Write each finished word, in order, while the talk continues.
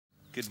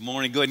Good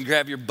morning. Go ahead and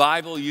grab your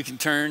Bible. You can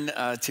turn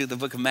to the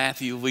book of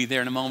Matthew. We'll be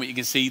there in a moment. You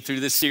can see through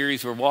this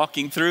series, we're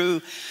walking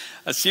through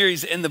a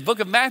series in the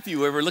book of Matthew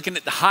where we're looking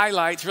at the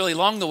highlights really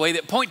along the way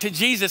that point to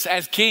Jesus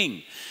as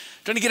King.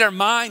 Trying to get our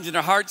minds and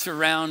our hearts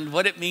around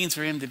what it means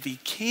for him to be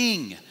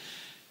King.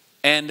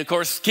 And of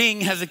course,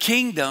 King has a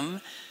kingdom.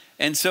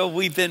 And so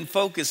we've been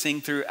focusing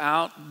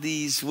throughout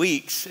these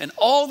weeks and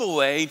all the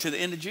way to the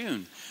end of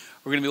June.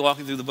 We're going to be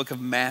walking through the book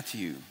of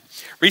Matthew.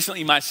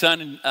 Recently, my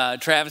son,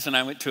 Travis, and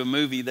I went to a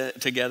movie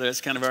together.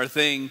 That's kind of our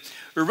thing.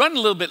 We were running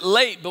a little bit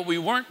late, but we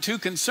weren't too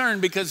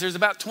concerned because there's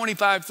about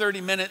 25,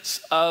 30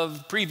 minutes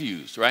of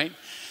previews, right?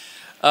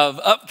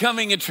 Of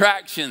upcoming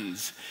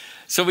attractions.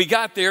 So we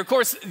got there. Of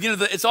course,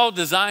 it's all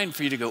designed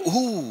for you to go,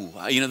 ooh,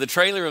 the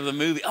trailer of the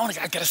movie. Oh, I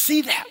got to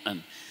see that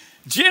one.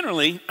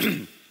 Generally,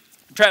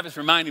 Travis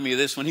reminded me of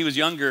this. When he was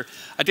younger,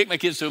 I'd take my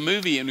kids to a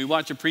movie and we'd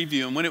watch a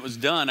preview. And when it was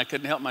done, I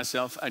couldn't help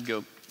myself. I'd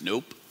go,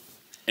 nope.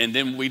 And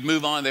then we'd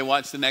move on. They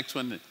watch the next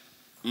one.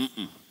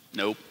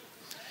 Nope.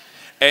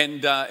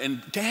 And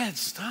Dad,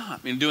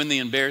 stop. Doing the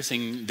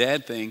embarrassing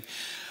dad thing.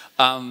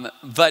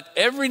 But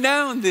every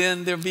now and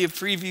then there'll be a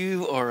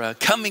preview or a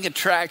coming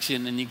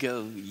attraction, and you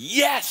go,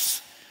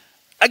 yes,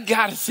 I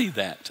got to see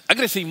that. I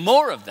got to see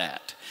more of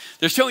that.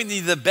 They're showing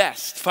you the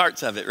best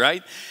parts of it,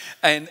 right?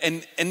 And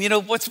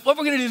what we're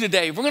going to do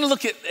today? We're going to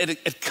look at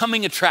a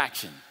coming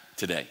attraction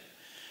today.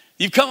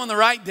 You've come on the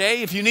right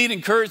day. If you need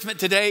encouragement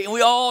today, and we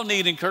all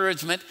need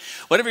encouragement,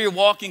 whatever you're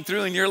walking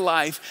through in your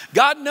life,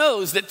 God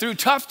knows that through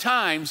tough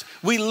times,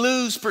 we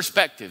lose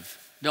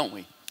perspective, don't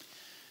we?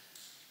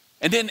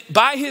 And then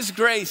by his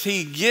grace,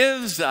 he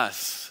gives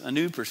us a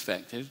new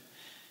perspective.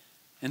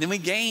 And then we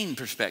gain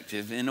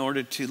perspective in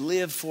order to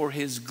live for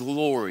his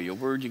glory, a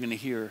word you're going to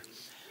hear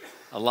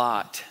a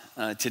lot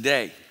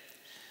today.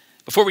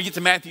 Before we get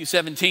to Matthew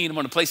 17, I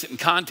want to place it in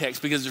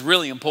context because it's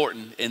really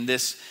important in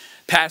this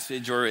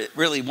passage, or it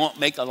really won't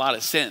make a lot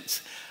of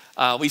sense.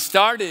 We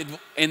started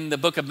in the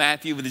book of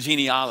Matthew with the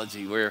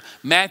genealogy, where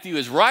Matthew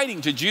is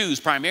writing to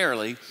Jews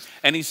primarily,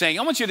 and he's saying,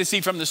 I want you to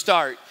see from the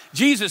start,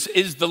 Jesus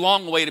is the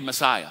long-awaited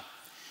Messiah.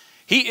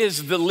 He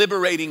is the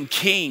liberating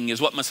king, is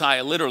what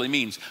Messiah literally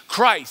means.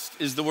 Christ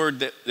is the word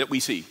that we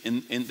see,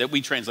 that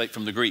we translate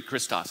from the Greek,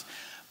 Christos.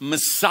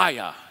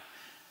 Messiah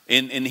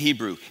in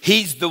Hebrew.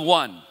 He's the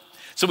one.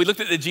 So we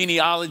looked at the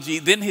genealogy,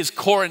 then his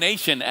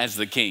coronation as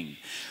the king,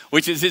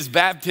 which is his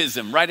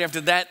baptism. Right after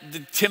that,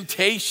 the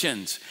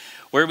temptations,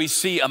 where we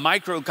see a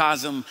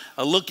microcosm,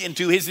 a look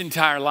into his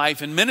entire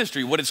life and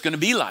ministry, what it's going to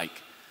be like,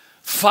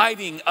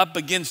 fighting up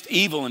against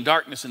evil and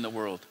darkness in the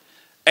world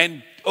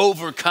and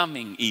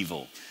overcoming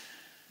evil.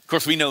 Of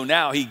course, we know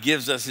now he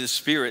gives us his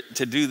spirit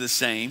to do the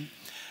same.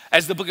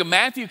 As the book of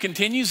Matthew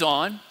continues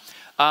on,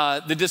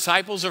 the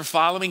disciples are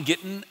following,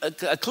 getting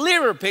a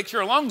clearer picture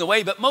along the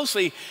way, but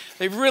mostly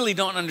they really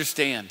don't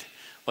understand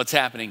what's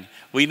happening.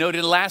 We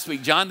noted last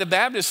week, John the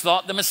Baptist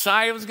thought the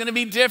Messiah was going to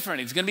be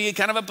different. He's going to be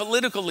kind of a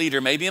political leader,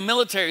 maybe a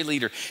military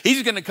leader.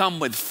 He's going to come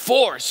with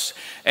force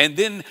and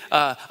then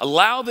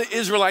allow the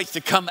Israelites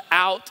to come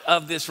out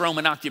of this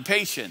Roman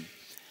occupation.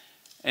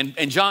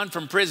 And John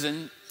from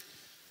prison,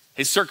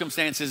 his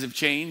circumstances have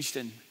changed.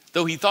 And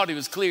though he thought he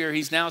was clear,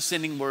 he's now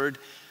sending word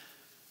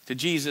to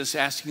Jesus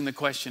asking the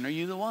question, are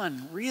you the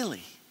one,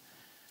 really?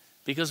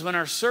 Because when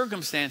our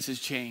circumstances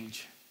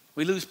change,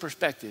 we lose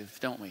perspective,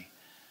 don't we?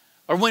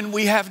 Or when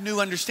we have new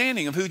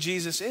understanding of who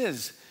Jesus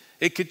is,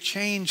 it could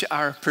change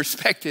our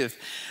perspective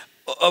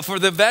for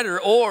the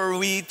better, or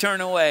we turn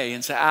away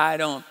and say, I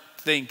don't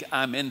think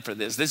I'm in for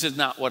this. This is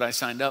not what I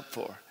signed up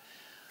for.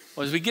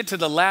 Well, as we get to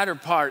the latter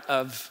part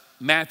of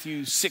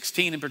Matthew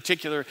 16 in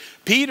particular,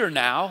 Peter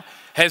now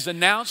has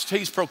announced,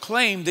 he's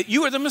proclaimed that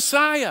you are the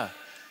Messiah.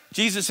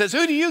 Jesus says,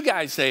 who do you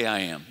guys say I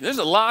am? There's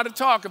a lot of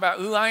talk about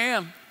who I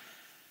am.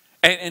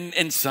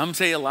 And some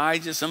say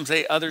Elijah, some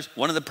say others,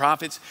 one of the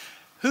prophets.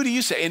 Who do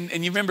you say?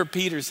 And you remember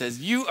Peter says,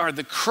 you are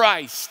the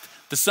Christ,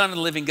 the Son of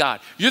the living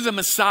God. You're the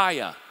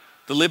Messiah,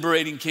 the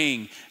liberating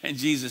king. And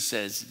Jesus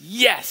says,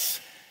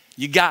 yes,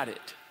 you got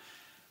it.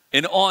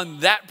 And on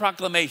that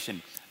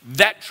proclamation,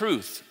 that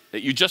truth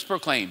that you just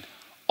proclaimed,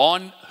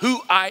 on who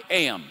I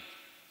am,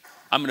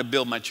 I'm going to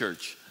build my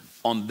church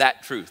on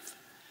that truth.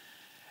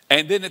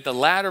 And then at the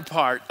latter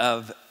part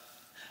of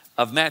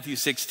Matthew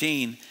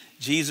 16,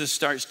 Jesus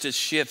starts to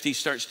shift. He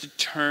starts to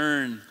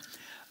turn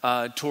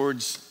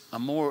towards a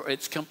more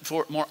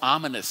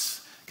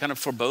ominous, kind of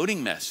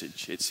foreboding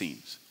message, it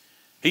seems.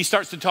 He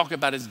starts to talk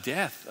about his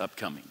death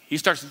upcoming. He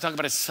starts to talk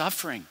about his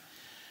suffering.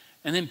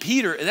 And then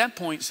Peter at that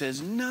point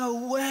says,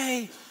 no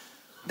way,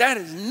 that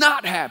is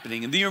not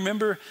happening. And do you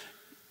remember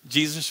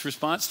Jesus'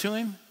 response to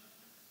him?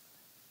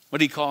 What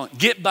did he call it?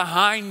 Get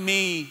behind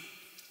me,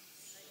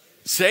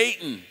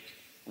 Satan.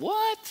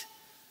 What?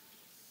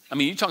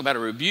 You talk about a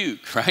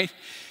rebuke, right?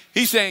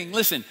 He's saying,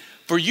 listen,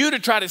 for you to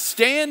try to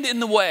stand in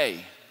the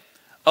way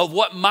of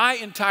what my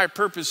entire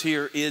purpose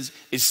here is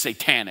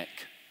satanic.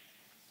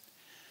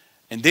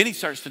 And then he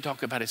starts to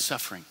talk about his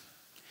suffering.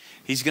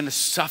 He's going to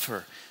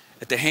suffer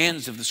at the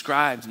hands of the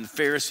scribes and the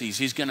Pharisees.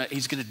 He's going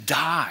to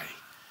die.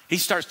 He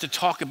starts to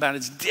talk about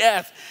his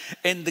death.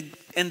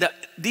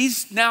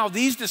 These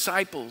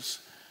disciples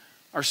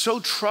are so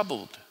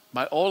troubled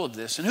by all of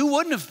this. And who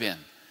wouldn't have been?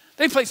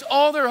 They placed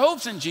all their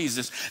hopes in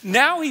Jesus.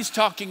 Now he's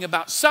talking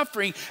about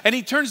suffering, and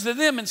he turns to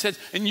them and says,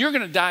 and you're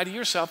going to die to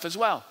yourself as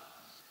well.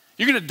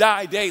 You're going to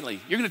die daily.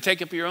 You're going to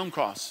take up your own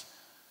cross.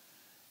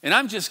 And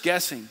I'm just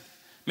guessing.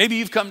 Maybe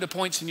you've come to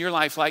points in your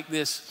life like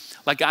this,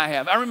 like I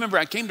have. I remember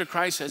I came to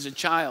Christ as a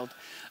child,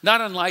 not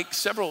unlike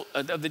several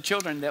of the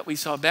children that we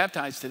saw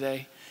baptized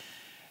today.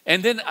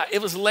 And then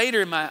it was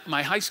later in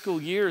my high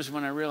school years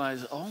when I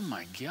realized, oh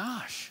my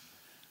gosh,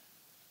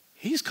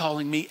 he's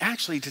calling me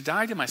actually to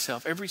die to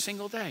myself every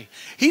single day.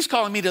 He's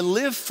calling me to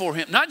live for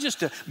him, not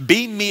just to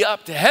beam me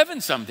up to heaven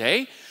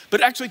someday,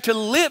 but actually to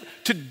live,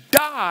 to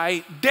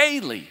die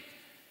daily,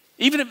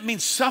 even if it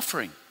means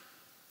suffering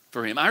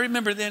for him. I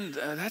remember then,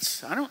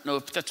 I don't know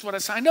if that's what I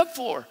signed up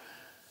for.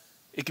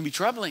 It can be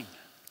troubling.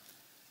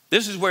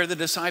 This is where the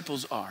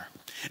disciples are.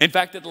 In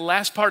fact, at the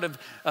last part of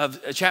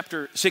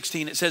chapter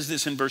 16, it says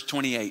this in verse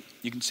 28.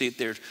 You can see it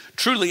there.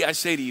 Truly, I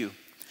say to you,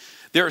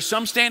 there are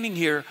some standing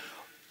here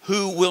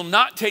who will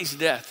not taste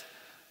death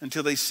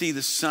until they see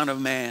the Son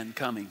of Man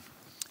coming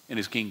in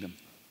his kingdom.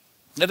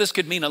 Now, this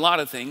could mean a lot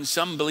of things.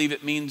 Some believe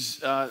it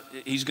means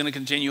he's going to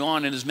continue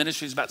on in his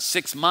ministry. It's about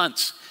 6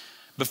 months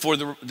before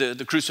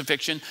the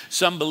crucifixion.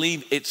 Some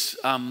believe it's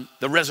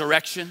the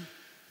resurrection.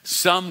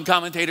 Some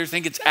commentators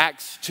think it's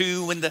Acts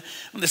 2 when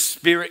the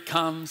Spirit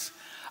comes.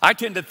 I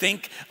tend to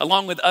think,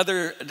 along with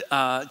other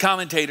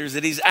commentators,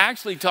 that he's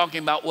actually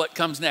talking about what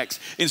comes next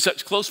in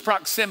such close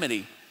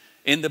proximity.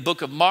 In the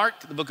book of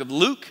Mark, the book of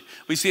Luke,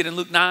 we see it in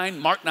Luke 9,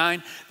 Mark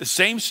 9, the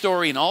same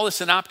story in all the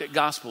synoptic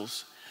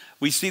gospels.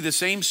 We see the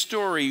same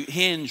story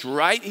hinge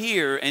right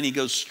here, and he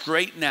goes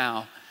straight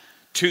now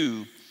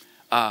to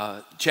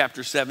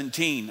chapter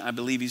 17. I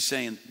believe he's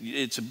saying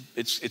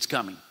it's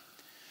coming.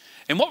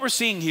 And what we're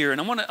seeing here,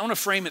 and I want to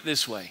frame it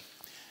this way.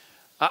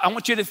 I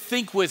want you to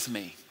think with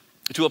me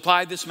to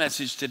apply this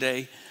message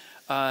today.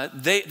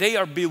 They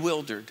are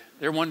bewildered.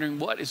 They're wondering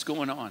what is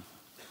going on.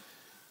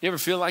 You ever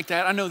feel like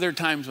that? I know there are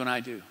times when I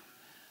do.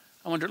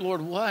 I wonder,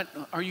 Lord, what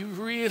are you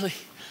really?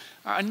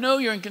 I know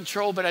you're in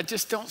control, but I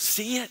just don't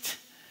see it.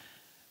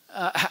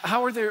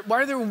 Why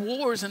are there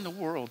wars in the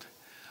world?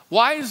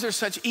 Why is there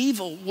such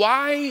evil?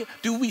 Why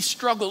do we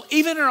struggle,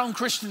 even in our own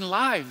Christian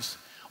lives?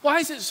 Why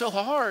is it so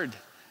hard?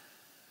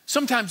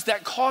 Sometimes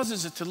that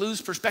causes us to lose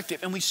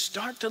perspective, and we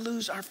start to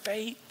lose our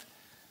faith.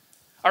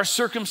 Our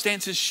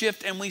circumstances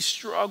shift, and we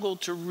struggle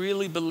to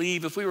really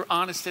believe. If we were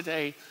honest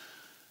today,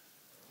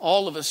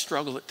 all of us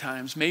struggle at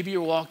times. Maybe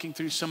you're walking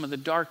through some of the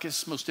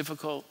darkest, most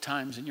difficult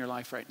times in your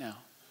life right now.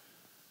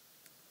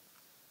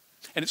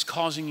 And it's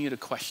causing you to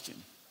question.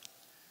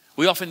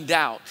 We often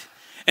doubt.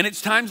 And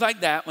it's times like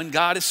that when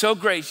God is so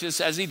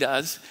gracious as he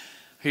does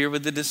here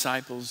with the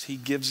disciples, he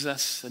gives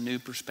us a new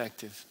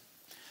perspective.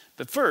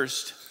 But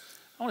first,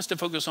 I want us to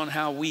focus on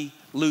how we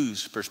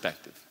lose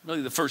perspective.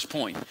 Really the first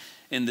point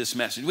in this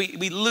message.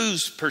 We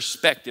lose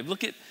perspective.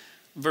 Look at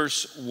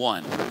verse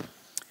 1.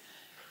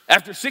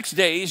 After 6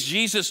 days,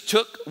 Jesus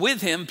took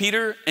with him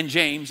Peter and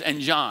James and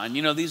John.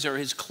 You know, these are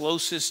his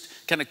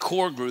closest kind of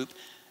core group,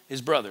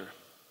 his brother,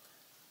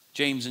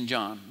 James and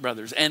John,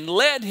 brothers, and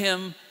led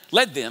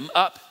them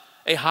up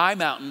a high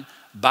mountain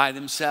by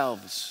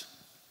themselves.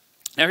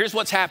 Now, here's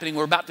what's happening.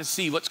 We're about to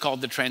see what's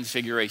called the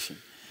transfiguration.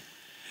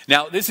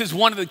 Now, this is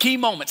one of the key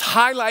moments,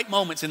 highlight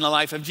moments in the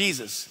life of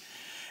Jesus.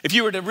 If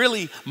you were to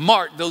really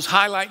mark those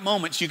highlight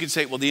moments, you could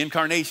say, well, the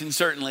incarnation,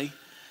 certainly.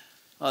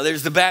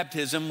 There's the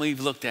baptism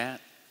we've looked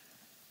at.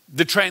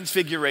 The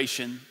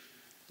transfiguration.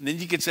 And then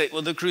you could say,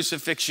 well, the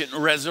crucifixion,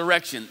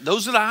 resurrection.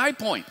 Those are the high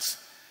points.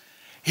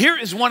 Here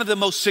is one of the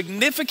most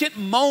significant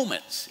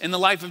moments in the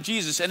life of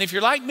Jesus. And if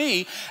you're like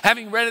me,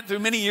 having read it through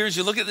many years,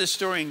 you look at this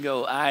story and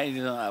go,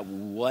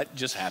 what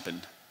just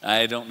happened?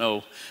 I don't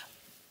know.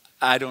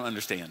 I don't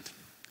understand.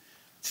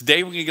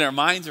 Today we're going to get our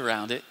minds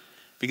around it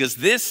because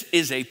this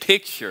is a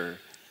picture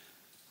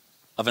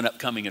of an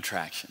upcoming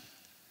attraction.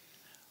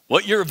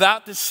 What you're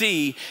about to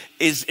see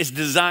is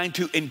designed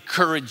to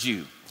encourage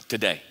you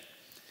today.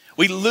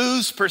 We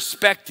lose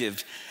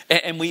perspective,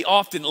 and we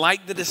often,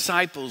 like the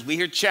disciples, we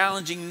hear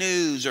challenging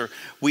news or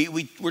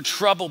we're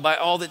troubled by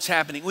all that's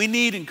happening. We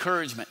need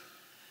encouragement.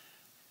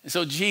 And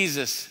so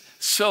Jesus,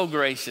 so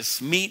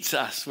gracious, meets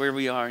us where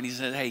we are, and he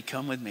said, hey,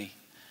 come with me.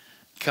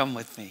 Come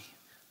with me.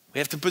 We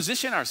have to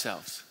position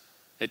ourselves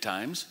at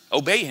times,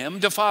 obey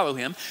him, to follow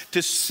him,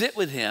 to sit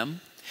with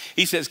him.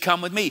 He says,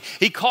 come with me.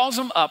 He calls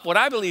them up what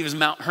I believe is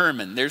Mount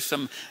Hermon. There's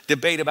some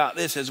debate about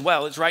this as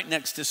well. It's right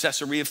next to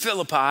Caesarea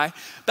Philippi,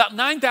 about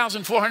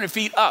 9,400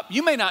 feet up.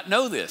 You may not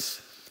know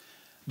this,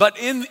 but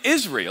in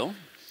Israel,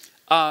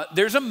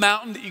 there's a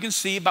mountain that you can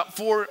see about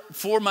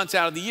four months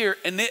out of the year,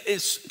 and it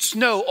is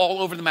snow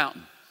all over the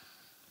mountain.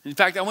 In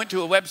fact, I went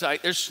to a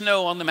website. There's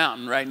snow on the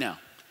mountain right now.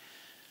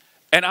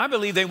 And I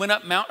believe they went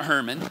up Mount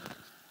Hermon.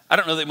 I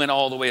don't know they went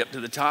all the way up to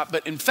the top,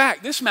 but in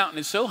fact, this mountain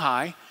is so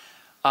high,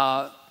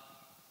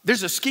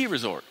 there's a ski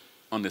resort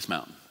on this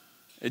mountain.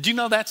 Did you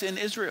know that's in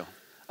Israel?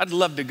 I'd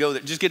love to go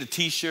there. Just get a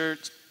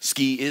t-shirt,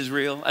 Ski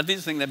Israel. I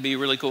just think that'd be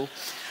really cool.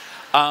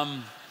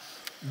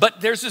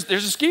 But there's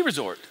a ski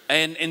resort.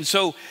 And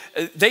so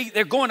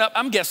they're going up,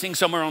 I'm guessing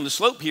somewhere on the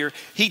slope here.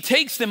 He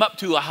takes them up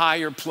to a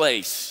higher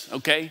place,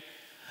 okay?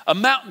 A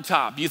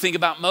mountaintop. You think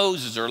about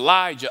Moses or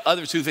Elijah,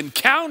 others who've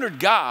encountered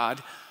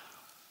God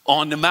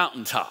on the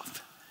mountaintop.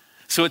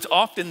 So it's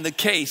often the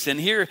case. And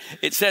here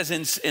it says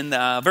in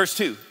verse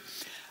 2,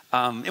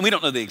 and we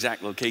don't know the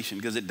exact location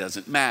because it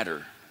doesn't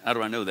matter. How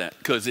do I know that?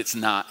 Because it's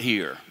not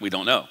here. We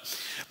don't know.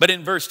 But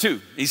in verse 2,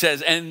 he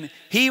says, and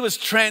he was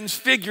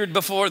transfigured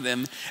before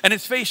them, and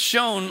his face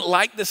shone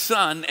like the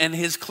sun, and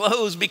his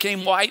clothes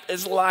became white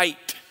as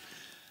light.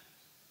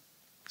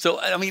 So,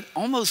 I mean,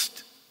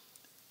 almost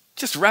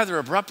just rather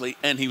abruptly,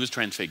 and he was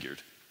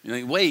transfigured.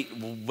 You know,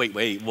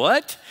 wait,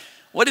 what?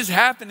 What is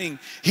happening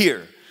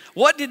here?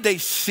 What did they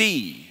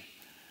see?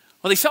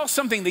 Well, they saw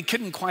something they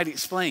couldn't quite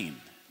explain,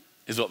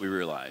 is what we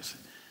realize.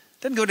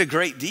 Doesn't go into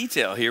great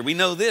detail here. We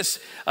know this,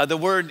 the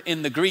word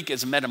in the Greek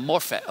is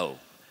metamorpheo.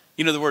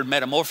 You know the word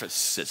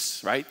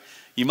metamorphosis, right?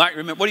 You might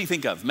remember, what do you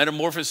think of?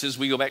 Metamorphosis,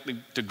 we go back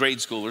to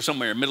grade school or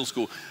somewhere in middle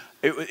school.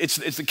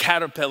 It's the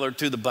caterpillar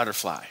to the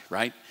butterfly,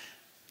 right?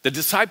 The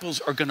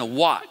disciples are gonna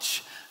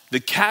watch the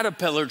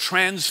caterpillar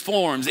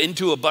transforms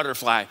into a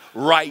butterfly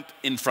right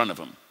in front of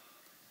them.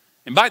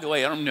 And by the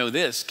way, I don't know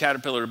this,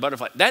 caterpillar to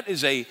butterfly, that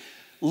is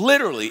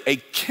literally a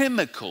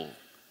chemical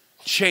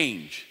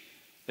change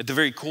at the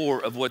very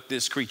core of what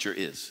this creature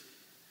is.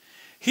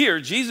 Here,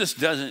 Jesus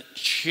doesn't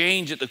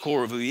change at the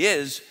core of who he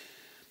is,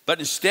 but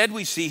instead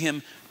we see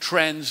him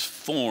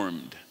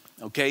transformed,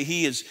 okay?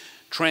 He is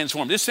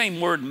transformed. This same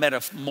word,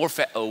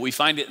 metamorpheo, we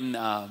find it in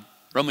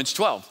Romans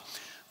 12,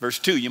 verse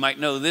 2. You might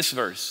know this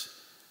verse.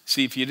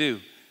 See if you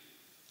do.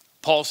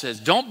 Paul says,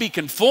 don't be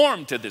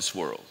conformed to this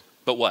world,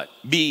 but what?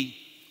 Be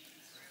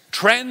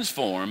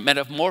transformed,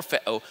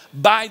 metamorpheo,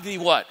 by the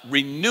what?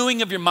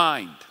 Renewing of your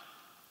mind,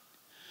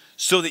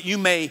 so that you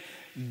may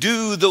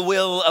do the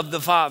will of the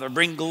Father,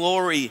 bring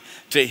glory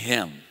to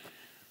him.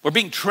 We're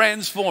being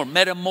transformed,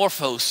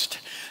 metamorphosed,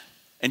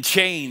 and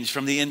changed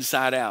from the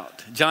inside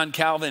out. John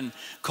Calvin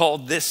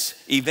called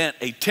this event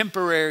a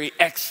temporary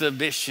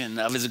exhibition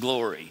of his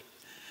glory.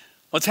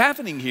 What's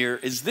happening here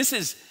is this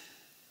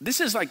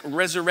is like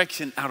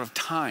resurrection out of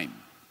time.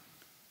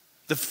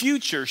 The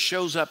future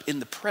shows up in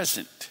the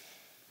present.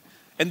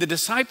 And the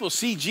disciples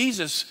see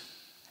Jesus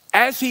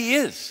as he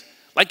is,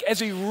 like as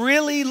he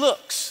really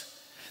looks.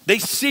 They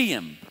see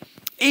him,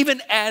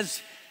 even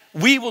as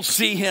we will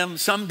see him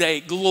someday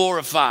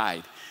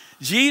glorified.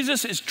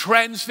 Jesus is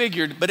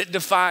transfigured, but it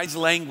defies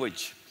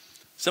language.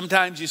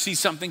 Sometimes you see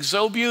something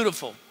so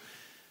beautiful.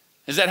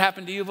 Has that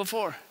happened to you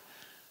before?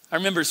 I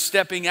remember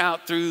stepping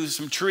out through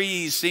some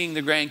trees, seeing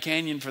the Grand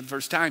Canyon for the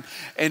first time,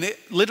 and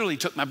it literally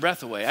took my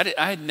breath away.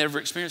 I had never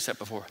experienced that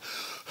before.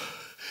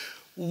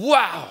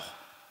 Wow.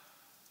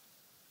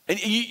 And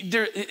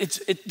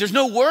there's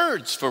no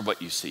words for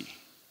what you see.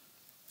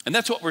 And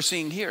that's what we're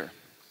seeing here.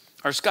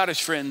 Our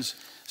Scottish friends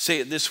say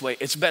it this way: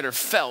 it's better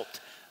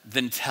felt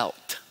than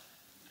telt.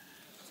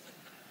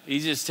 You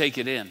just take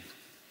it in.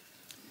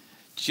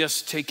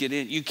 Just take it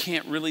in. You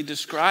can't really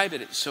describe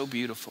it. It's so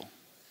beautiful.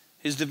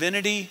 His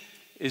divinity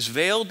is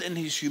veiled in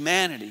his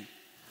humanity.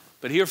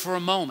 But here for a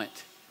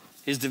moment,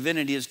 his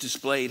divinity is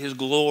displayed. His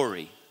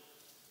glory,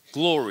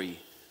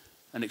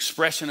 an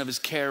expression of his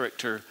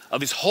character,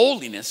 of his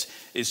holiness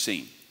is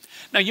seen.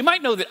 Now you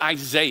might know that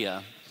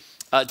Isaiah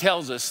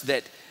tells us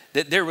that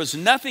there was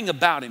nothing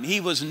about him. He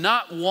was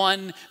not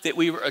one that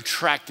we were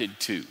attracted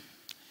to.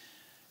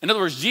 In other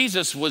words,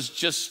 Jesus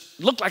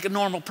looked like a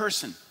normal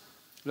person.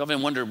 We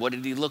often wonder, what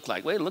did he look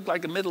like? Well, he looked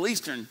like a Middle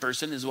Eastern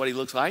person is what he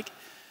looks like.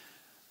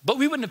 But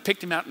we wouldn't have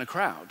picked him out in a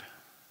crowd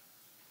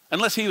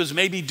unless he was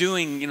maybe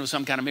doing,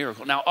 some kind of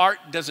miracle. Now, art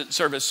doesn't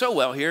serve us so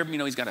well here.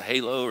 He's got a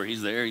halo, or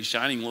he's there, he's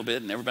shining a little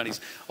bit, and everybody's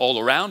all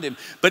around him.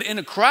 But in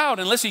a crowd,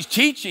 unless he's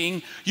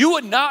teaching, you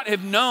would not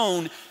have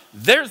known,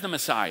 there's the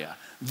Messiah.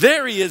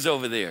 There he is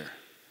over there.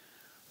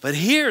 But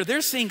here,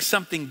 they're seeing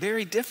something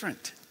very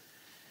different.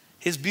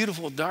 His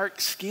beautiful dark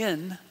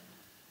skin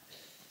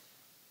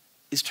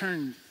is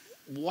turned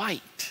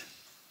white,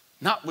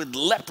 not with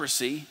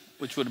leprosy,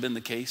 which would have been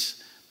the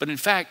case, but in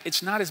fact,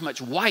 it's not as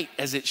much white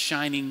as it's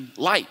shining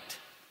light.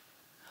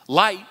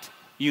 Light,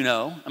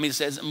 it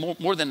says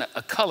more than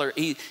a color,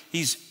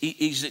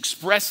 he's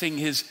expressing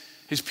his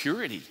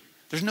purity.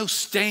 There's no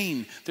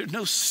stain, there's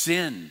no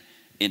sin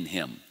in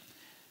him.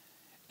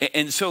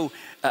 And so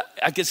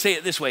I could say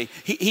it this way: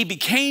 he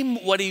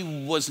became what he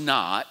was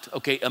not,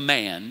 a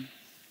man,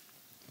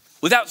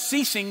 without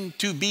ceasing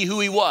to be who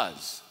he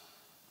was,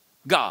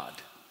 God.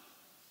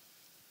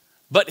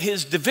 But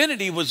his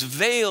divinity was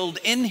veiled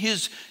in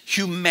his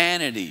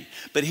humanity.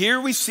 But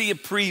here we see a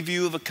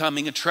preview of a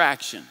coming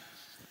attraction.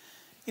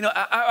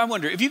 I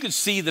wonder, if you could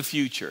see the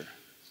future,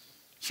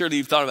 surely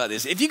you've thought about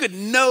this. If you could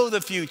know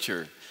the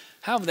future,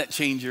 how would that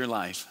change your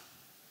life?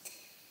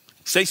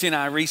 Stacey and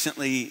I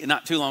recently,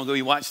 not too long ago,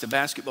 we watched a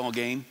basketball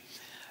game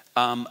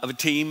of a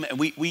team, and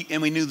we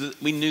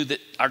knew that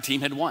our team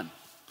had won.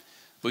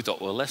 We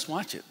thought, well, let's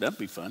watch it. That'd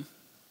be fun.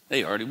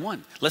 They already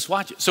won. Let's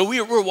watch it. So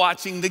we're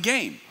watching the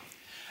game.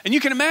 And you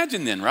can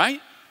imagine then, right?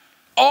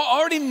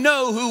 Already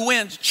know who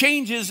wins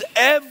changes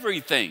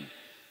everything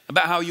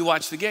about how you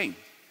watch the game.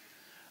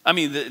 I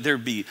mean,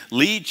 there'd be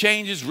lead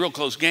changes, real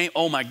close game.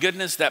 Oh my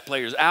goodness, that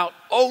player's out.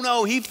 Oh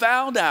no, he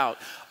fouled out.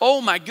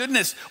 Oh my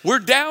goodness, we're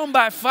down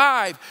by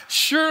 5.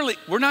 Surely,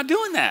 we're not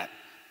doing that.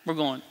 We're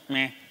going,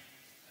 meh.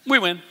 We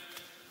win.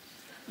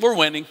 We're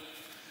winning.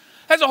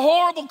 That's a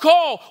horrible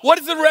call. What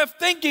is the ref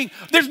thinking?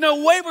 There's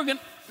no way we're going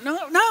to.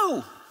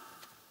 No.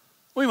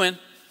 We win.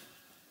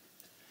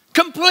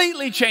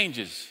 Completely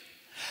changes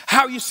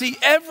how you see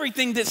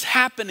everything that's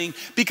happening,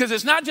 because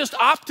it's not just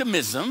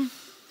optimism.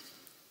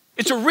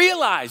 It's a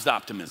realized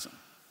optimism.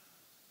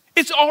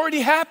 It's already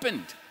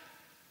happened.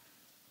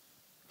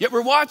 Yet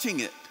we're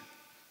watching it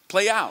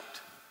play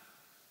out.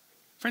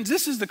 Friends,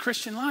 this is the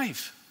Christian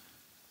life.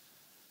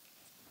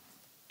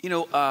 You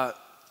know,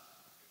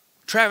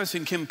 Travis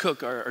and Kim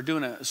Cook are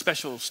doing a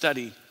special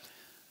study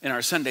in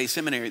our Sunday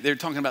seminary. They're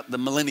talking about the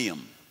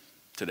millennium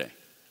today.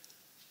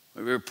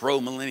 We're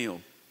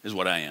pro-millennial is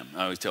what I am.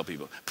 I always tell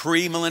people.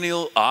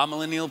 Pre-millennial,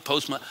 amillennial,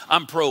 post-millennial.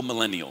 I'm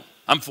pro-millennial.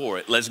 I'm for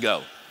it. Let's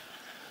go.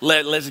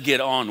 Let's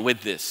get on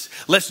with this.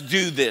 Let's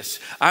do this.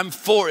 I'm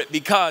for it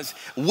because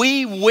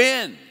we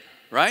win,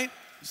 right?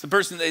 It's the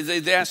person,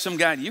 they ask some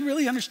guy, do you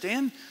really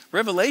understand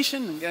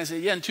Revelation? And the guy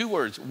said, yeah, in 2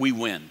 words, we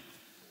win.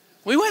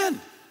 We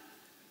win.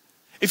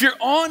 If you're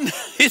on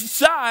his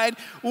side,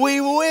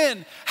 we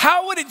win.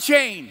 How would it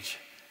change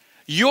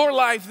your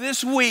life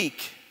this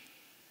week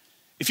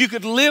if you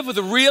could live with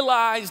a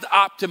realized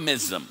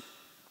optimism?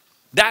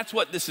 That's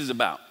what this is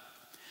about.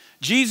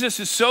 Jesus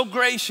is so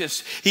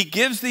gracious. He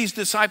gives these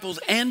disciples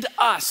and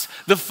us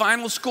the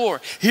final score.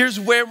 Here's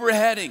where we're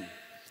heading.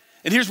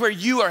 And here's where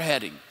you are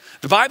heading.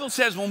 The Bible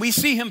says when we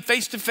see him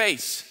face to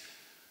face,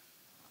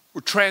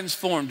 we're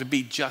transformed to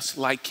be just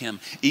like him.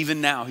 Even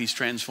now, he's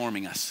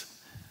transforming us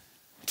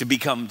to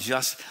become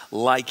just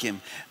like him.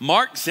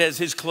 Mark says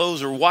his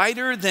clothes are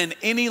whiter than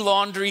any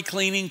laundry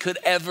cleaning could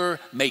ever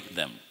make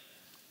them,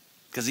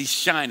 because he's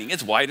shining.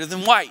 It's whiter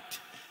than white.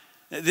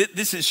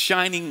 This is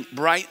shining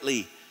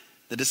brightly.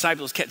 The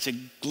disciples catch a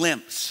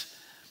glimpse.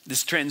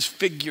 This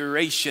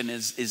transfiguration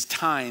is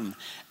time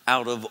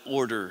out of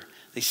order.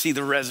 They see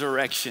the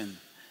resurrection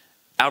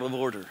out of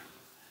order.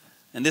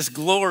 And this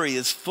glory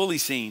is fully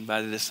seen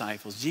by the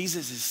disciples.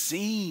 Jesus is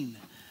seen.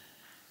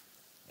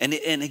 And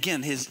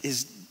again,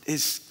 his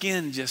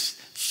skin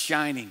just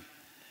shining.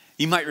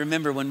 You might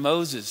remember when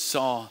Moses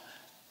saw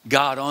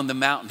God on the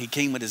mountain, he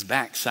came with his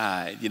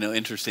backside. You know,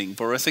 interesting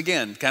for us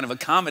again, kind of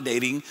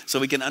accommodating so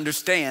we can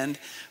understand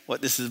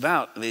what this is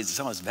about. I mean, it's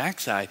on his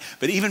backside.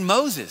 But even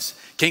Moses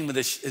came with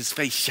his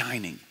face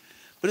shining.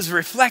 But it's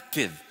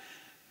reflective.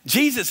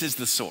 Jesus is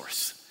the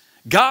source.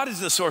 God is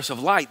the source of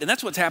light. And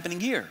that's what's happening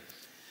here.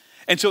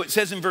 And so it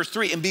says in verse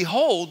 3, and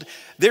behold,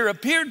 there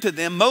appeared to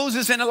them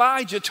Moses and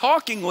Elijah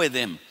talking with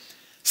him.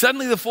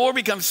 Suddenly the 4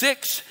 become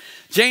 6.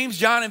 James,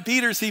 John, and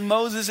Peter see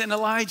Moses and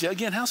Elijah.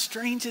 Again, how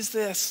strange is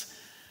this?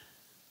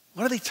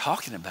 What are they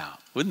talking about?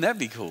 Wouldn't that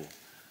be cool?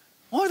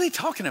 What are they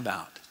talking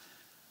about?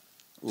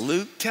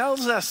 Luke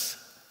tells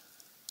us,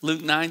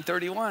 Luke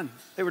 9:31,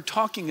 they were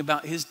talking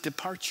about his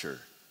departure.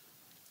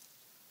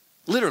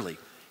 Literally,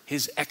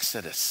 his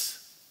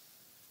exodus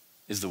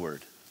is the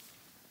word.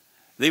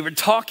 They were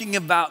talking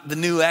about the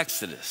new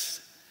exodus.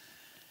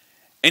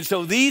 And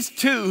so these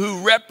two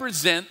who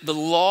represent the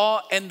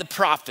law and the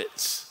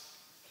prophets,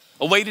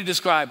 a way to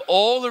describe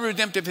all the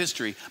redemptive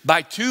history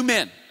by 2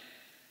 men,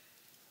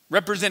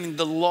 representing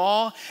the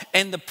law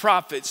and the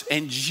prophets,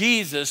 and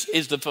Jesus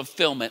is the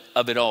fulfillment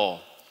of it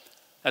all.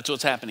 That's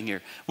what's happening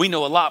here. We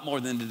know a lot more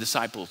than the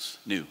disciples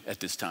knew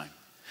at this time.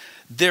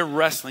 They're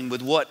wrestling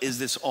with what is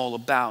this all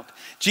about.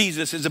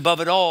 Jesus is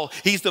above it all.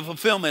 He's the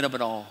fulfillment of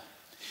it all.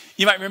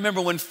 You might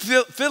remember when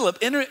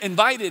Philip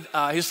invited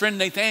his friend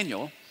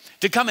Nathanael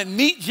to come and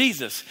meet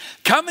Jesus.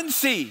 Come and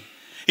see.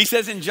 He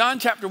says in John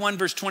chapter 1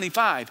 verse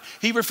 25,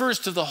 he refers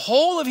to the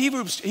whole of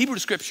Hebrew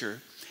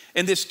scripture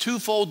in this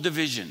twofold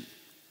division.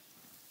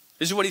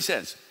 This is what he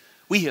says.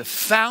 We have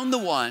found the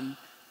one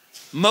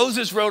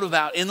Moses wrote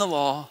about in the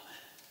law,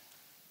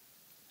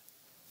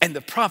 and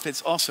the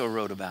prophets also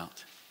wrote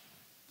about,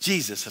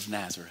 Jesus of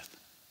Nazareth.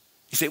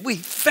 He said, we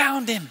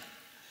found him.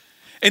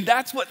 And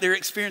that's what they're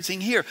experiencing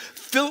here.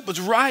 Philip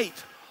was right.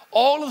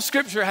 All of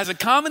scripture has a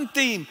common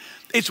theme.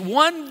 It's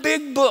one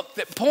big book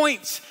that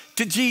points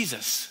to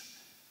Jesus.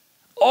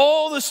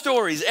 All the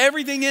stories,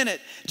 everything in it.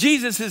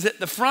 Jesus is at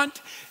the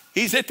front,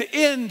 he's at the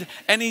end,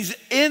 and he's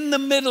in the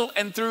middle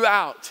and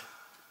throughout.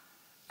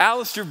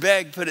 Alistair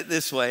Begg put it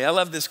this way. I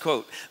love this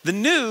quote. The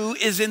new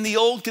is in the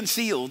old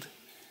concealed,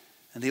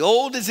 and the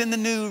old is in the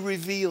new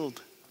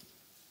revealed.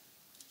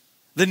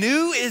 The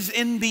new is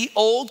in the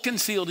old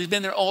concealed. He's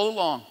been there all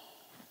along.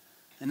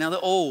 And now the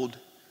old,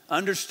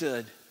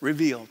 understood,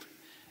 revealed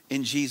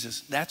in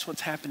Jesus. That's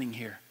what's happening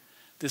here.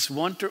 This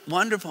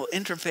wonderful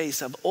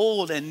interface of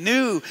old and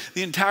new,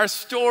 the entire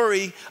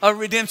story of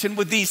redemption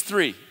with these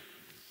 3.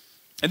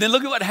 And then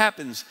look at what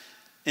happens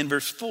in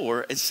verse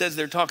 4. It says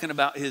they're talking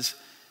about his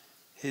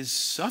his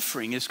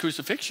suffering, his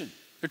crucifixion.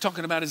 They're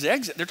talking about his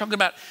exit. They're talking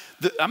about,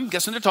 I'm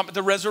guessing they're talking about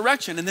the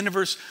resurrection. And then in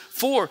verse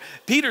 4,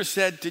 Peter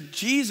said to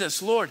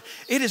Jesus, Lord,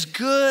 it is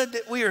good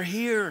that we are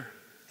here.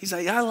 He's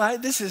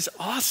like, this is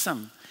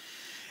awesome.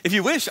 If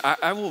you wish,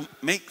 I will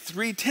make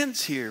 3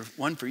 tents here,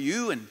 one for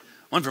you and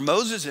one for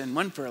Moses and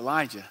one for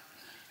Elijah.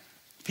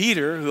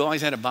 Peter, who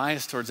always had a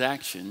bias towards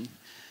action,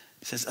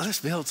 says, let's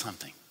build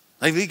something.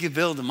 Like we could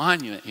build a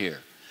monument here.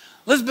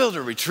 Let's build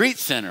a retreat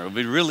center. It would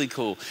be really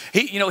cool.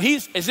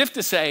 He's as if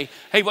to say,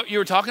 hey, what you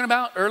were talking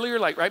about earlier,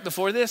 like right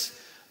before this,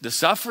 the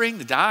suffering,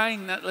 the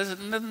dying,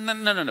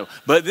 no.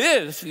 But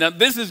this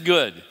is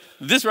good.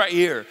 This right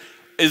here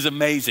is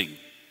amazing.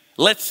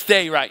 Let's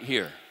stay right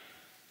here.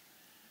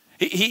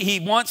 He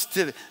wants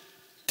to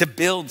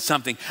build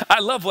something.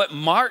 I love what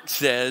Mark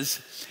says.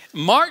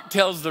 Mark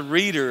tells the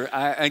reader,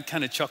 I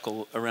kind of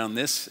chuckle around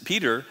this,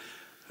 Peter,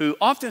 who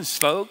often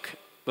spoke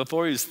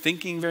before he was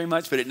thinking very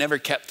much, but it never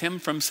kept him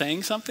from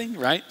saying something,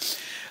 right?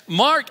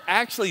 Mark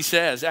actually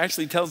tells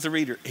the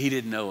reader, he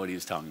didn't know what he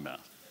was talking about.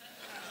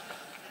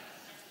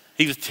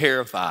 He was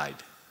terrified.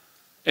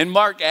 And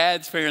Mark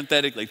adds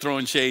parenthetically,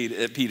 throwing shade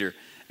at Peter,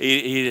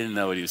 he didn't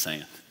know what he was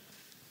saying.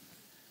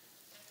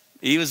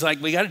 He was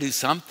like, we got to do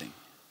something.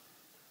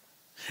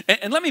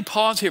 And let me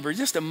pause here for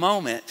just a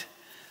moment,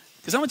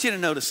 because I want you to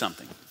notice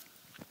something.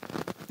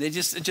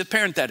 Just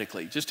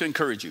parenthetically, just to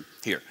encourage you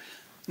here.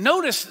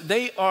 Notice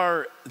they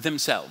are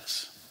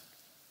themselves.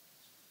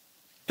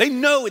 They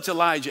know it's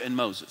Elijah and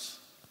Moses.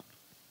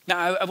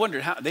 Now, I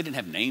wondered how they didn't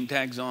have name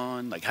tags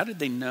on. Like, how did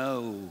they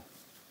know?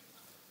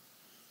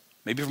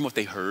 Maybe from what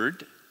they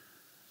heard.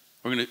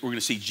 We're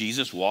gonna see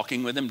Jesus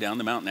walking with them down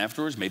the mountain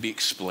afterwards, maybe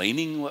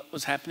explaining what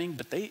was happening,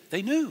 but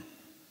they knew.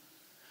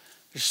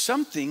 There's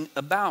something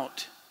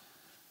about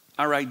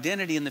our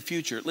identity in the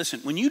future.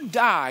 Listen, when you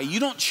die, you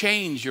don't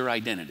change your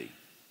identity.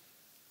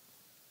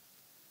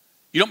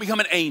 You don't become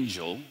an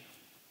angel.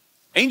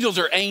 Angels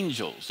are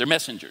angels. They're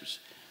messengers.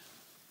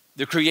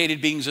 They're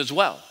created beings as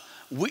well.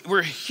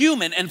 We're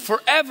human, and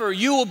forever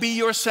you will be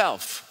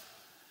yourself.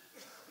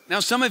 Now,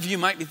 some of you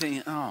might be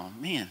thinking, oh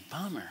man,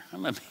 bummer.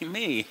 I'm going to be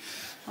me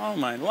all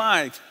my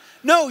life.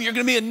 No, you're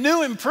going to be a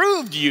new,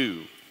 improved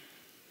you.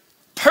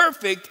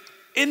 Perfect,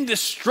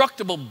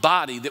 indestructible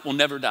body that will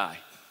never die.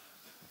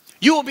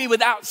 You will be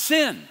without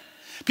sin.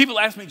 People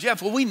ask me,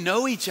 Jeff, will we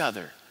know each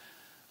other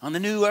on the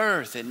new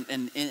earth and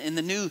in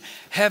the new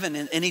heaven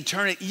and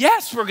eternity?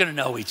 Yes, we're going to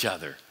know each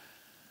other.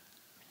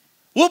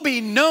 We'll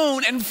be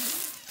known and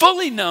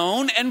fully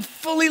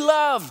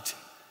loved.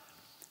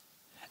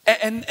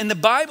 And the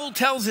Bible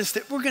tells us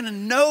that we're going to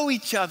know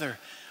each other.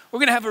 We're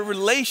going to have a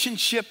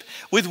relationship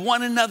with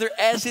one another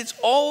as it's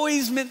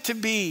always meant to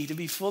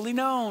be fully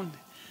known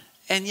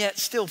and yet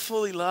still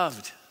fully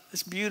loved.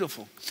 It's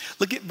beautiful.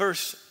 Look at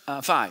verse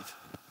 5.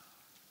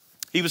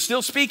 He was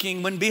still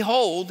speaking when,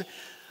 behold,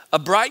 a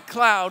bright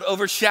cloud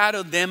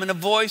overshadowed them, and a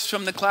voice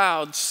from the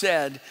cloud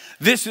said,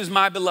 this is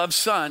my beloved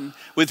son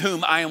with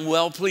whom I am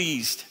well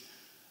pleased.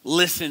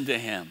 Listen to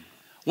him.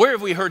 Where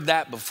have we heard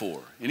that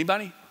before?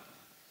 Anybody?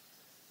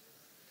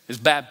 His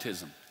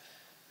baptism.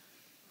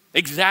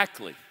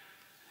 Exactly.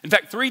 In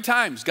fact, 3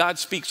 times God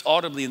speaks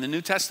audibly in the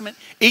New Testament,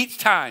 each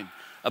time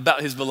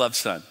about his beloved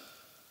son.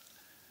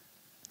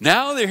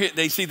 Now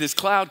they see this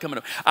cloud coming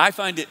up. I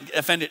find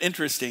it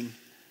interesting.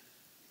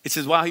 It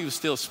says, while he was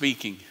still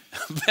speaking,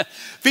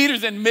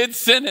 Peter's in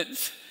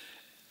mid-sentence,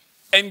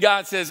 and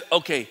God says,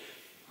 okay,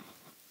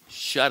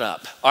 shut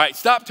up. All right,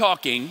 stop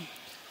talking.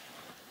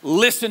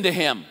 Listen to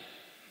him.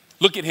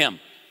 Look at him.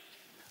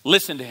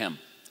 Listen to him.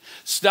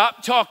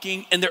 Stop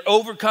talking, and they're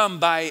overcome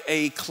by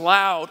a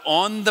cloud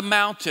on the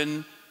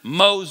mountain.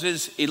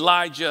 Moses,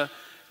 Elijah,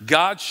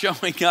 God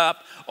showing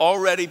up,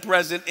 already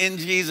present in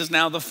Jesus.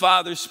 Now the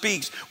Father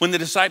speaks. When the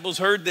disciples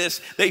heard this,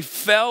 they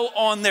fell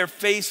on their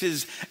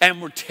faces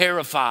and were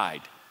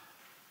terrified.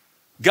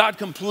 God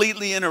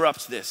completely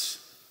interrupts this.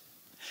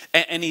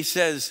 And he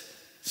says,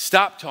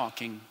 stop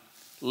talking,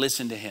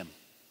 listen to him.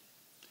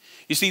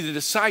 You see, the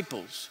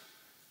disciples,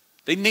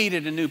 they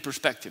needed a new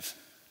perspective.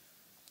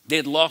 They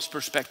had lost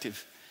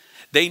perspective.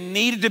 They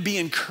needed to be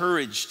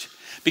encouraged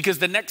because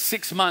the next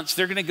 6 months,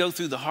 they're going to go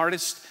through the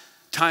hardest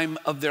time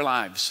of their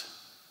lives.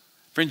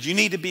 Friends, you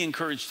need to be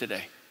encouraged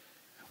today.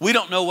 We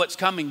don't know what's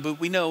coming, but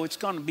we know it's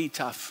going to be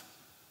tough.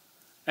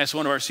 I asked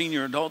one of our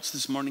senior adults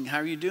this morning, how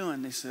are you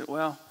doing? They said,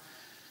 well,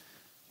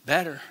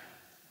 better.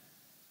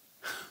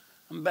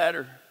 I'm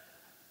better.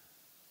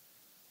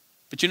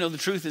 But you know, the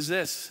truth is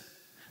this.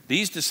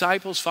 These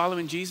disciples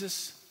following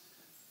Jesus,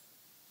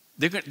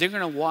 they're going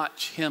to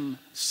watch him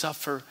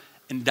suffer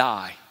and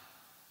die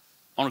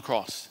on a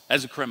cross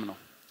as a criminal.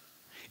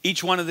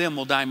 Each one of them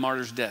will die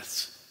martyrs'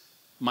 deaths.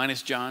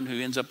 Minus John,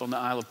 who ends up on the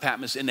Isle of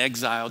Patmos in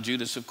exile.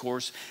 Judas, of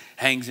course,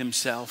 hangs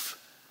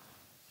himself.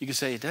 You can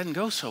say it doesn't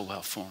go so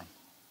well for him.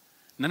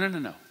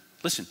 No.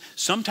 Listen,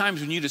 sometimes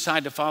when you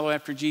decide to follow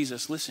after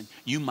Jesus, listen,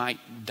 you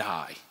might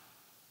die.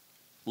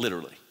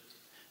 Literally.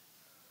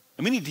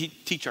 And we need to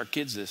teach our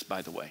kids this,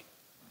 by the way.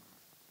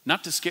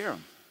 Not to scare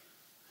them,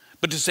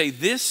 but to say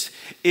this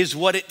is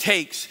what it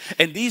takes.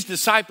 And these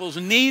disciples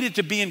needed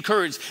to be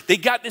encouraged. They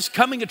got this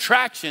coming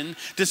attraction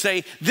to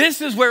say,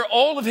 this is where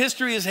all of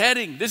history is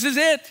heading. This is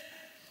it.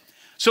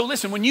 So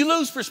listen, when you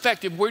lose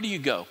perspective, where do you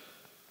go?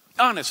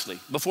 Honestly,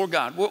 before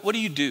God, what do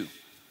you do?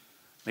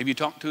 Maybe you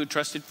talk to a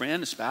trusted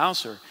friend, a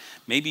spouse, or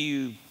maybe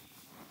you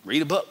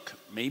read a book.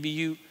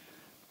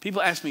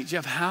 People ask me,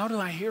 Jeff, how do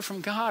I hear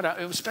from God?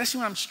 Especially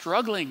when I'm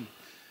struggling.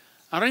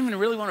 I don't even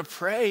really want to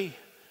pray.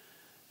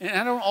 And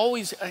I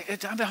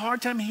have a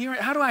hard time hearing.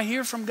 How do I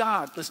hear from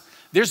God? Listen,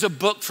 there's a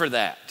book for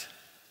that.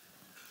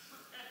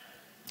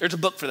 There's a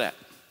book for that.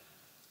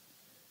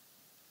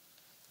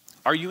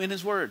 Are you in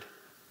his word?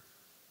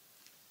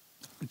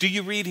 Do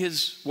you read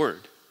his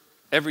word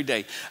every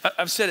day?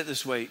 I've said it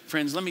this way,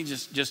 friends, let me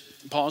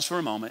just pause for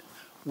a moment.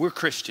 We're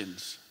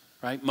Christians,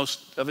 right?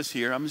 Most of us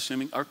here, I'm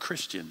assuming, are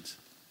Christians.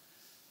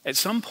 At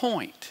some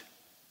point,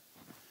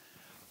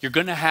 you're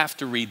going to have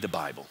to read the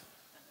Bible.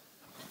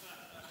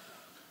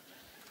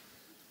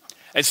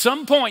 At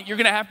some point, you're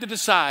going to have to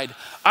decide,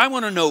 I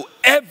want to know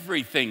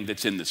everything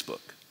that's in this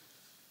book.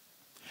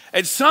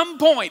 At some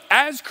point,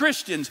 as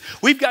Christians,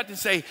 we've got to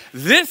say,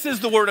 this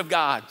is the word of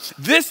God.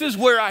 This is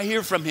where I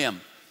hear from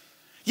him.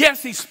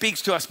 Yes, he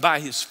speaks to us by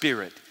his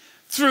Spirit,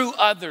 through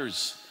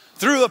others,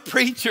 through a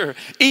preacher,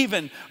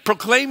 even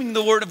proclaiming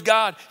the word of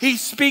God. He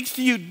speaks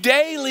to you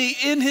daily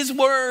in his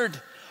word.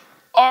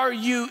 Are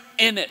you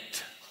in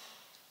it?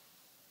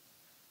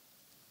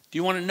 Do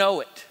you want to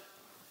know it?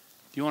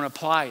 Do you want to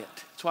apply it?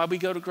 That's why we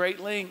go to great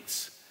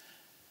lengths.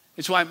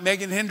 It's why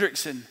Megan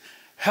Hendrickson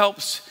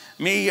helps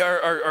me,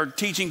 our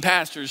teaching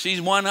pastor.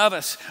 She's one of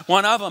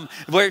them,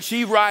 where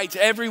she writes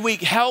every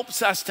week,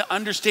 helps us to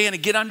understand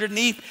and get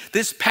underneath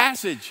this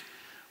passage.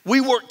 We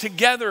work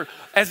together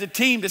as a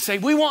team to say,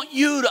 we want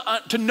you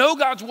to know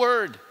God's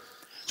word.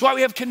 That's why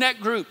we have connect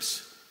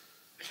groups.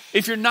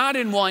 If you're not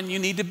in one, you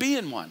need to be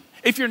in one.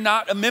 If you're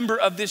not a member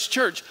of this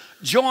church,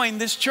 join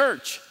this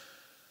church.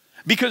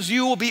 Because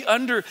you will be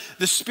under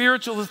the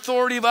spiritual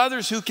authority of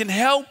others who can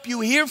help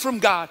you hear from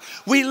God.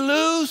 We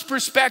lose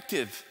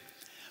perspective,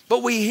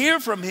 but we hear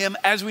from him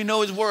as we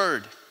know his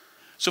word.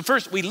 So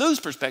first, we lose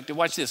perspective.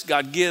 Watch this.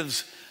 God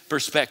gives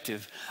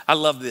perspective. I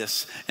love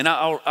this. And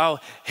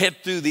I'll head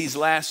through these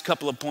last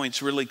couple of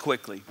points really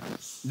quickly.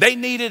 They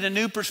needed a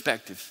new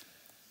perspective.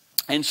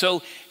 And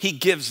so he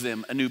gives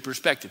them a new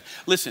perspective.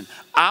 Listen,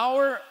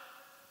 our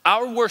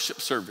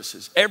worship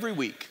services every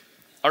week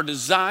are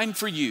designed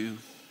for you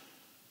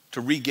to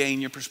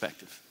regain your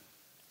perspective,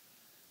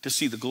 to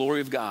see the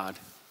glory of God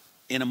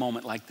in a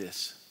moment like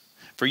this.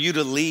 For you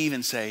to leave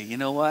and say, you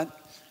know what?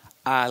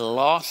 I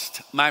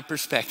lost my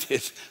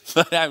perspective,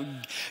 but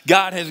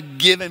God has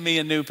given me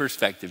a new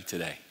perspective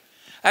today.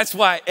 That's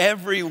why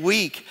every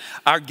week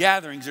our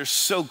gatherings are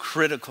so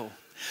critical.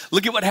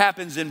 Look at what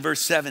happens in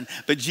verse 7.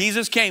 But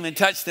Jesus came and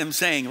touched them,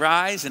 saying,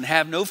 rise and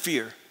have no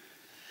fear.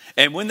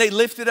 And when they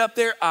lifted up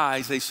their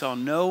eyes, they saw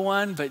no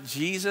one but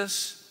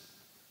Jesus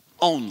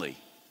only.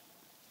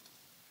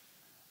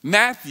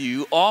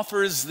 Matthew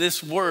offers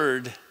this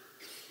word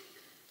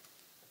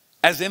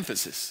as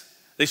emphasis.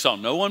 They saw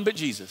no one but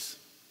Jesus.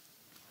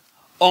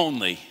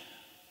 Only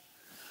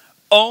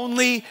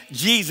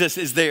Jesus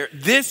is there.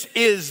 This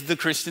is the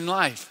Christian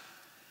life.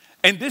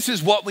 And this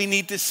is what we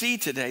need to see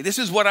today. This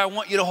is what I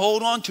want you to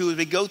hold on to as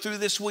we go through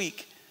this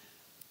week.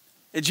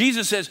 And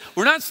Jesus says,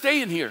 we're not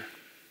staying here.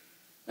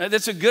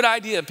 That's a good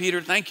idea, Peter,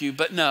 thank you.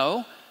 But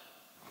no,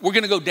 we're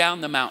going to go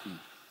down the mountain.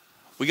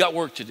 We got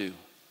work to do.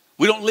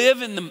 We don't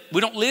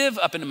live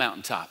up in the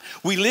mountaintop.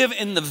 We live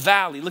in the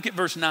valley. Look at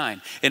verse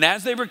 9. And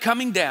as they were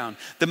coming down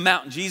the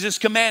mountain, Jesus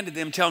commanded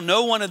them, tell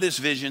no one of this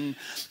vision,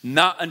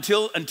 not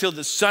until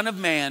the Son of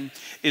Man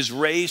is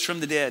raised from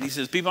the dead. He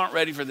says, people aren't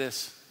ready for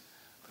this.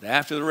 But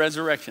after the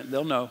resurrection,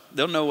 they'll know.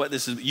 They'll know what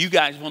this is. You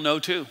guys will know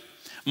too.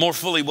 More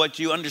fully what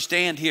you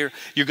understand here,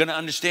 you're going to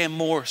understand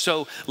more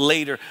so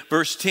later.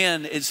 Verse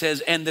 10, it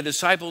says, and the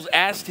disciples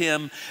asked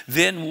him,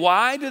 then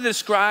why do the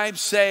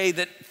scribes say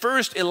that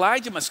first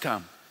Elijah must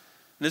come?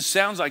 This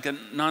sounds like a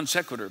non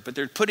sequitur, but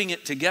they're putting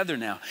it together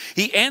now.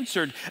 He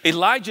answered,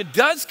 Elijah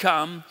does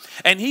come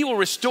and he will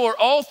restore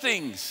all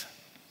things.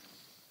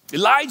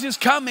 Elijah's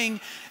coming,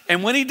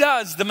 and when he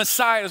does, the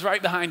Messiah is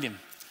right behind him.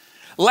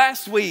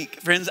 Last week,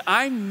 friends,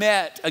 I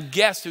met a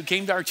guest who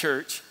came to our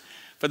church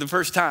for the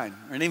first time.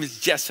 Her name is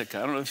Jessica.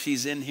 I don't know if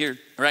she's in here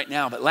right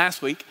now, but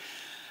last week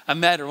I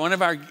met her. One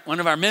of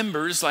our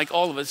members, like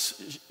all of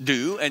us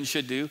do and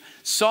should do,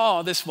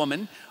 saw this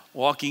woman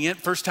walking in,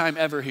 first time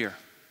ever here.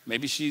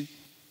 Maybe she's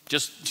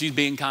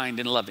being kind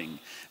and loving.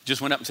 Just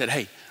went up and said,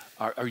 hey,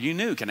 are you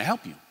new? Can I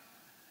help you?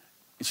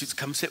 And she said,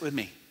 come sit with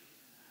me.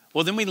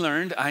 Well, then we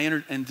learned,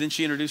 and then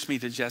she introduced me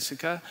to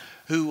Jessica,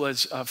 who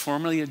was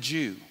formerly a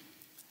Jew.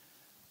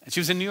 And she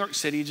was in New York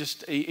City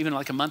just even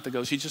like a month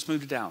ago. She just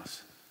moved to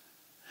Dallas.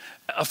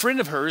 A friend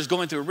of hers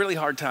going through a really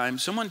hard time,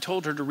 someone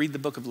told her to read the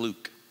book of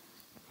Luke.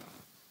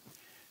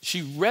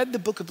 She read the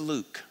book of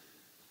Luke,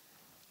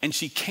 and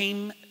she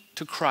came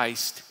to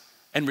Christ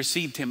and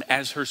received him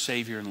as her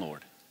Savior and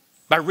Lord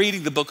by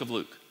reading the book of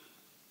Luke.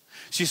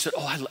 She said,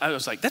 oh, I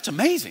was like, that's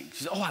amazing.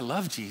 She said, oh, I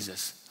love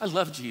Jesus. I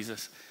love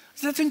Jesus. I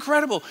said, that's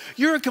incredible.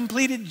 You're a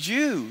completed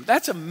Jew.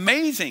 That's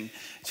amazing.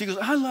 She goes,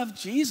 I love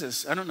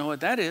Jesus. I don't know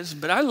what that is,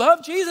 but I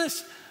love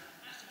Jesus.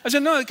 I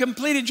said, no, a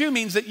completed Jew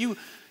means that you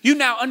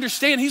now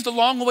understand he's the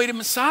long-awaited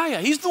Messiah.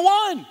 He's the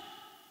one.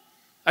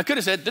 I could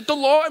have said that the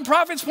law and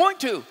prophets point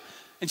to.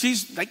 And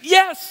she's like,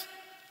 yes,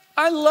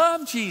 I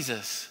love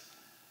Jesus.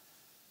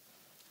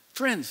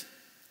 Friends,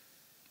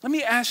 let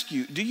me ask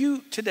you, do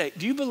you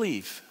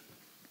believe?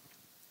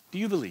 Do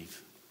you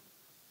believe?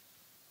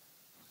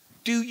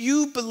 Do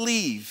you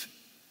believe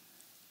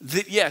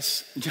that,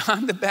 yes,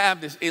 John the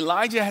Baptist,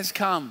 Elijah has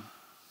come?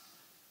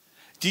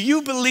 Do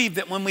you believe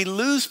that when we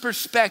lose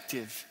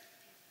perspective,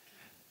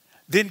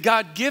 then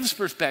God gives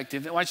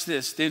perspective, and watch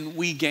this, then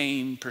we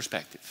gain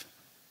perspective?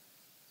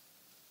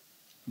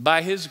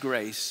 By his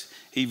grace,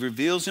 he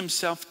reveals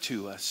himself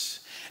to us,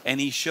 and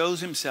he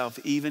shows himself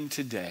even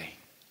today.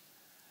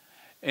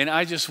 And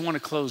I just want to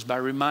close by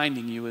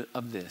reminding you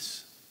of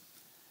this.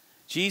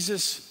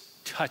 Jesus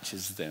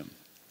touches them.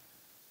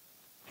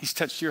 He's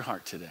touched your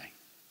heart today.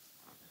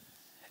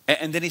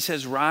 And then he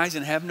says, rise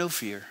and have no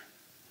fear.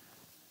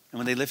 And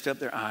when they lift up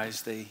their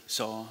eyes, they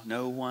saw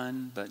no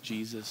one but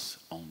Jesus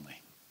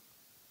only.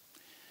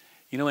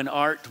 You know, in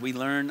art, we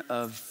learn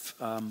of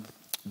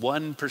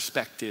one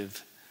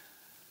perspective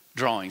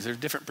drawings. There's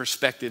different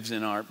perspectives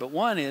in art, but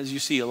one is you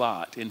see a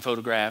lot in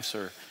photographs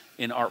or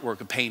in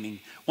artwork, a painting.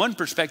 One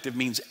perspective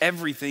means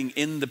everything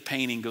in the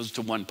painting goes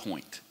to one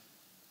point.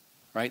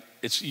 Right?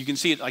 You can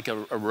see it like a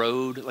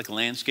road, like a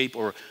landscape,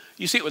 or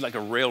you see it with like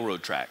a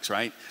railroad tracks,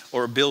 right?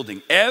 Or a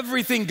building.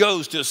 Everything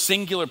goes to a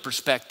singular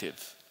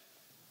perspective.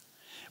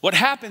 What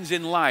happens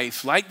in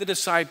life, like the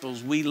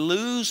disciples, we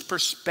lose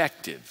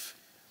perspective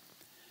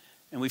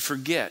and we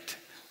forget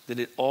that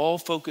it all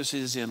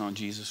focuses in on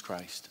Jesus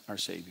Christ, our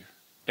Savior.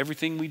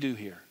 Everything we do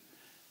here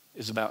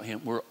is about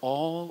him. We're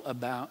all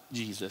about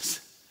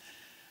Jesus,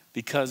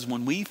 because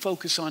when we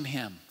focus on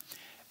him,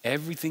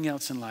 everything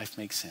else in life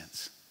makes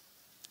sense.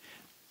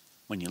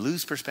 When you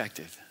lose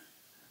perspective,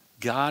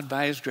 God,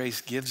 by his grace,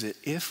 gives it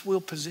if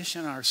we'll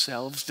position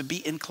ourselves to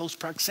be in close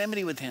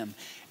proximity with him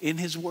in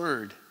his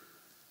word.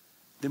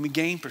 Then we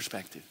gain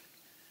perspective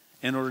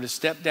in order to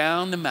step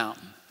down the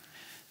mountain,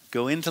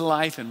 go into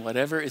life and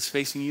whatever is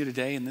facing you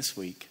today and this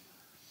week,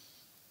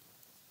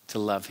 to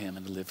love him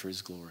and to live for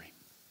his glory.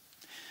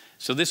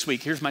 So this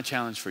week, here's my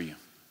challenge for you.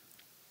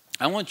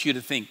 I want you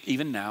to think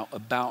even now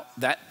about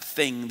that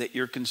thing that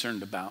you're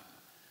concerned about,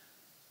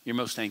 you're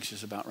most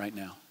anxious about right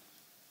now.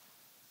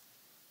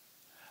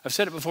 I've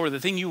said it before, the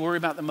thing you worry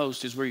about the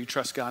most is where you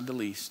trust God the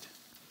least.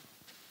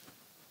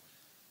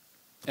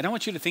 And I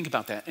want you to think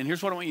about that. And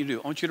here's what I want you to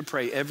do. I want you to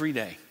pray every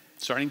day,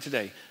 starting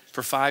today,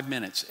 for 5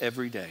 minutes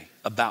every day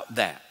about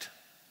that.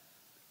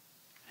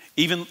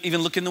 Even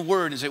look in the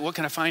Word and say, what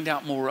can I find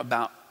out more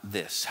about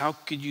this? How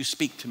could you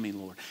speak to me,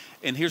 Lord?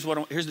 And here's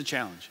the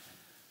challenge.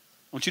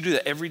 I want you to do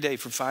that every day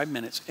for 5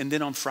 minutes. And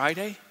then on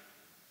Friday,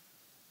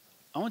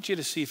 I want you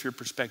to see if your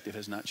perspective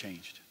has not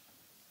changed.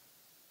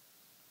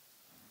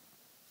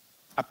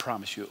 I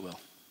promise you it will.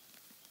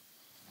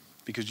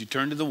 Because you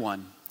turn to the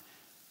one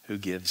who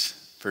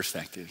gives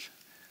perspective.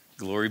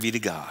 Glory be to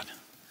God.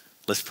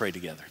 Let's pray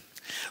together.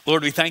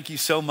 Lord, we thank you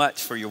so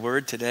much for your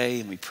word today,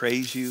 and we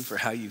praise you for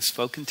how you've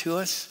spoken to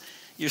us.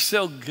 You're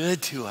so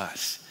good to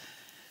us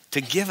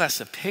to give us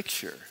a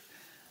picture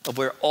of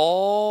where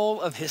all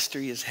of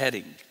history is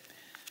heading.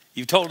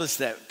 You've told us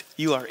that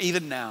you are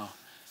even now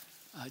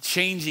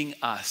changing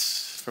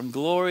us from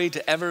glory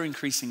to ever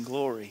increasing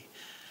glory,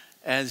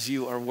 as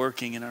you are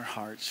working in our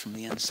hearts from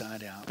the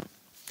inside out.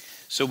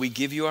 So we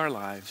give you our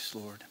lives,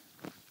 Lord.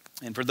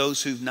 And for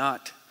those who've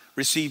not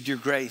received your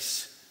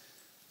grace,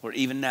 Lord,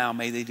 even now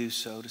may they do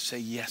so, to say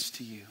yes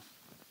to you.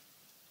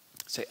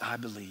 Say, I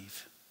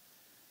believe.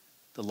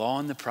 The law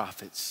and the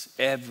prophets,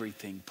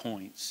 everything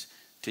points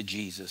to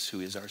Jesus,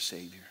 who is our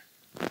Savior.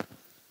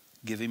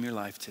 Give him your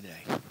life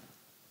today.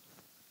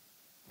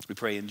 We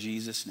pray in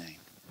Jesus' name.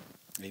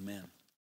 Amen.